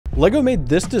LEGO made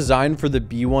this design for the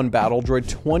B1 Battle Droid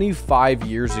 25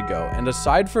 years ago, and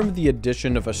aside from the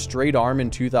addition of a straight arm in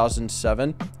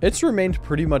 2007, it's remained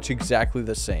pretty much exactly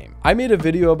the same. I made a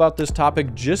video about this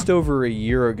topic just over a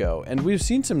year ago, and we've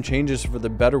seen some changes for the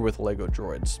better with LEGO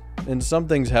droids, and some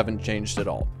things haven't changed at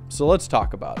all. So let's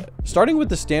talk about it. Starting with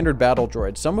the standard Battle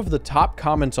Droid, some of the top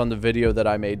comments on the video that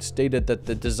I made stated that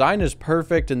the design is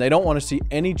perfect and they don't want to see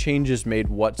any changes made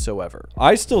whatsoever.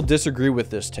 I still disagree with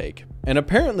this take, and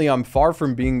apparently I'm far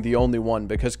from being the only one,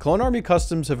 because Clone Army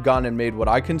Customs have gone and made what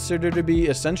I consider to be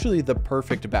essentially the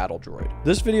perfect Battle Droid.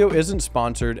 This video isn't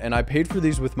sponsored, and I paid for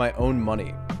these with my own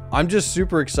money. I'm just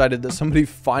super excited that somebody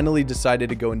finally decided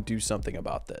to go and do something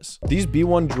about this. These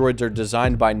B1 droids are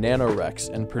designed by NanoRex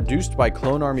and produced by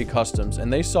Clone Army Customs,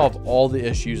 and they solve all the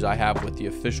issues I have with the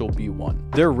official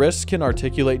B1. Their wrists can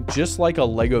articulate just like a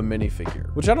LEGO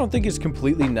minifigure, which I don't think is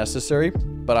completely necessary,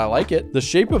 but I like it. The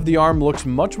shape of the arm looks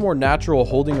much more natural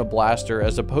holding a blaster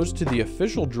as opposed to the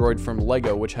official droid from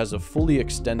LEGO, which has a fully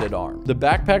extended arm. The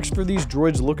backpacks for these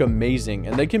droids look amazing,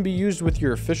 and they can be used with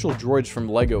your official droids from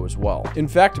LEGO as well. In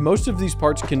fact, most of these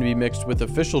parts can be mixed with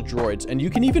official droids, and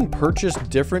you can even purchase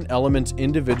different elements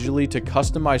individually to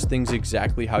customize things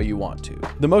exactly how you want to.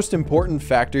 The most important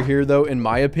factor here, though, in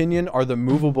my opinion, are the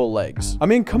movable legs. I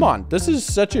mean, come on, this is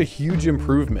such a huge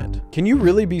improvement. Can you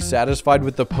really be satisfied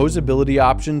with the posability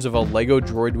options of a LEGO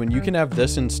droid when you can have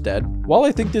this instead? While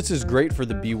I think this is great for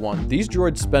the B1, these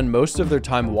droids spend most of their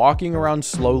time walking around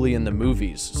slowly in the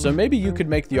movies, so maybe you could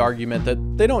make the argument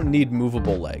that they don't need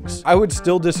movable legs. I would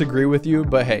still disagree with you,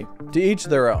 but hey, to each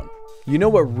their own. You know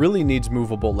what really needs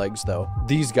movable legs though?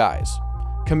 These guys.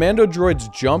 Commando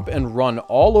droids jump and run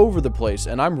all over the place,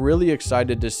 and I'm really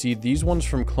excited to see these ones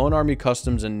from Clone Army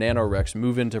Customs and NanoRex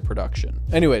move into production.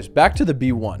 Anyways, back to the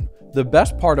B1. The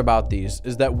best part about these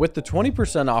is that with the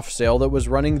 20% off sale that was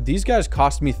running, these guys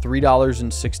cost me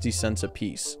 $3.60 a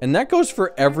piece. And that goes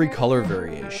for every color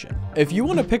variation. If you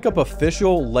want to pick up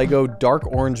official LEGO dark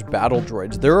orange Battle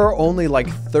Droids, there are only like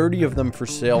 30 of them for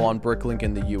sale on Bricklink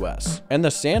in the US. And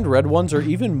the sand red ones are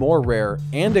even more rare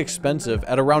and expensive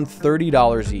at around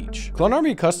 $30 each. Clone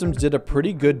Army Customs did a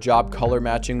pretty good job color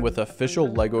matching with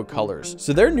official LEGO colors.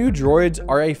 So their new droids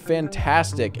are a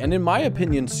fantastic, and in my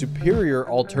opinion, superior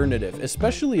alternative,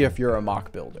 especially if you're a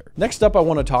mock builder. Next up, I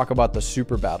want to talk about the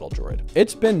Super Battle Droid.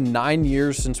 It's been 9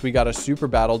 years since we got a Super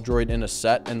Battle Droid in a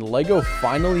set, and LEGO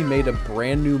finally made a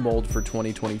brand new mold for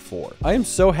 2024. I am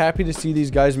so happy to see these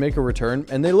guys make a return,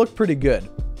 and they look pretty good.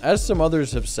 As some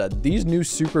others have said, these new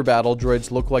Super Battle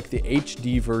Droids look like the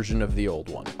HD version of the old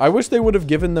one. I wish they would have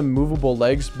given them movable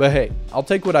legs, but hey, I'll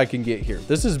take what I can get here.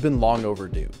 This has been long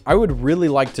overdue. I would really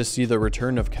like to see the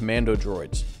return of Commando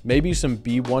droids, maybe some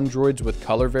B1 droids with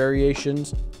color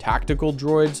variations, tactical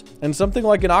droids, and something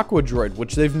like an Aqua droid,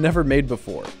 which they've never made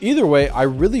before. Either way, I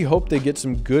really hope they get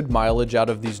some good mileage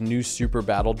out of these new Super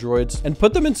Battle Droids and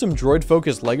put them in some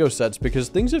droid-focused LEGO sets, because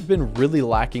things have been really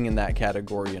lacking in that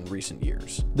category in recent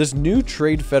years. This new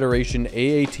Trade Federation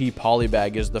AAT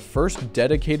polybag is the first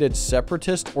dedicated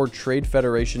Separatist or Trade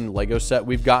Federation LEGO set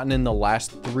we've gotten in the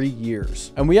last 3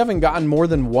 years. And we haven't gotten more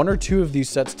than 1 or 2 of these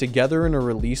sets together in a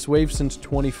release wave since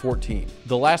 2014.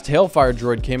 The last Hailfire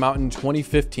droid came out in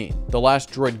 2015. The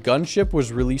last droid gunship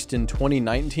was released in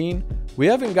 2019. We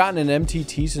haven't gotten an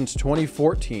MTT since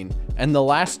 2014, and the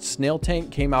last snail tank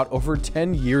came out over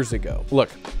 10 years ago. Look,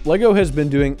 LEGO has been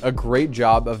doing a great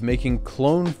job of making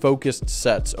clone-focused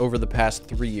sets over the past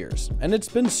 3 years, and it's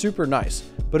been super nice.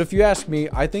 But if you ask me,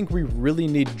 I think we really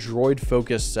need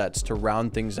droid-focused sets to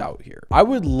round things out here. I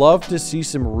would love to see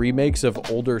some remakes of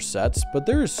older sets, but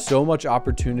there is so much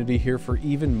opportunity here for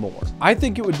even more. I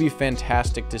think it would be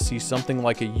fantastic to see something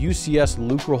like a UCS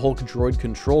Lucrehulk droid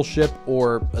control ship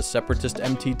or a Separatist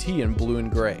MTT in blue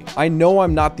and gray. I know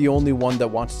I'm not the only one that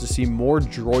wants to see more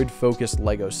droid-focused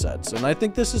LEGO sets, and I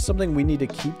think this is something we need to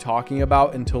keep talking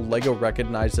about until LEGO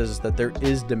recognizes that there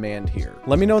is demand here.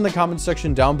 Let me know in the comments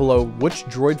section down below which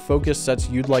droid-focused sets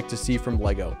you'd like to see from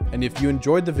LEGO, and if you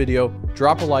enjoyed the video,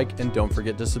 drop a like and don't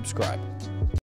forget to subscribe.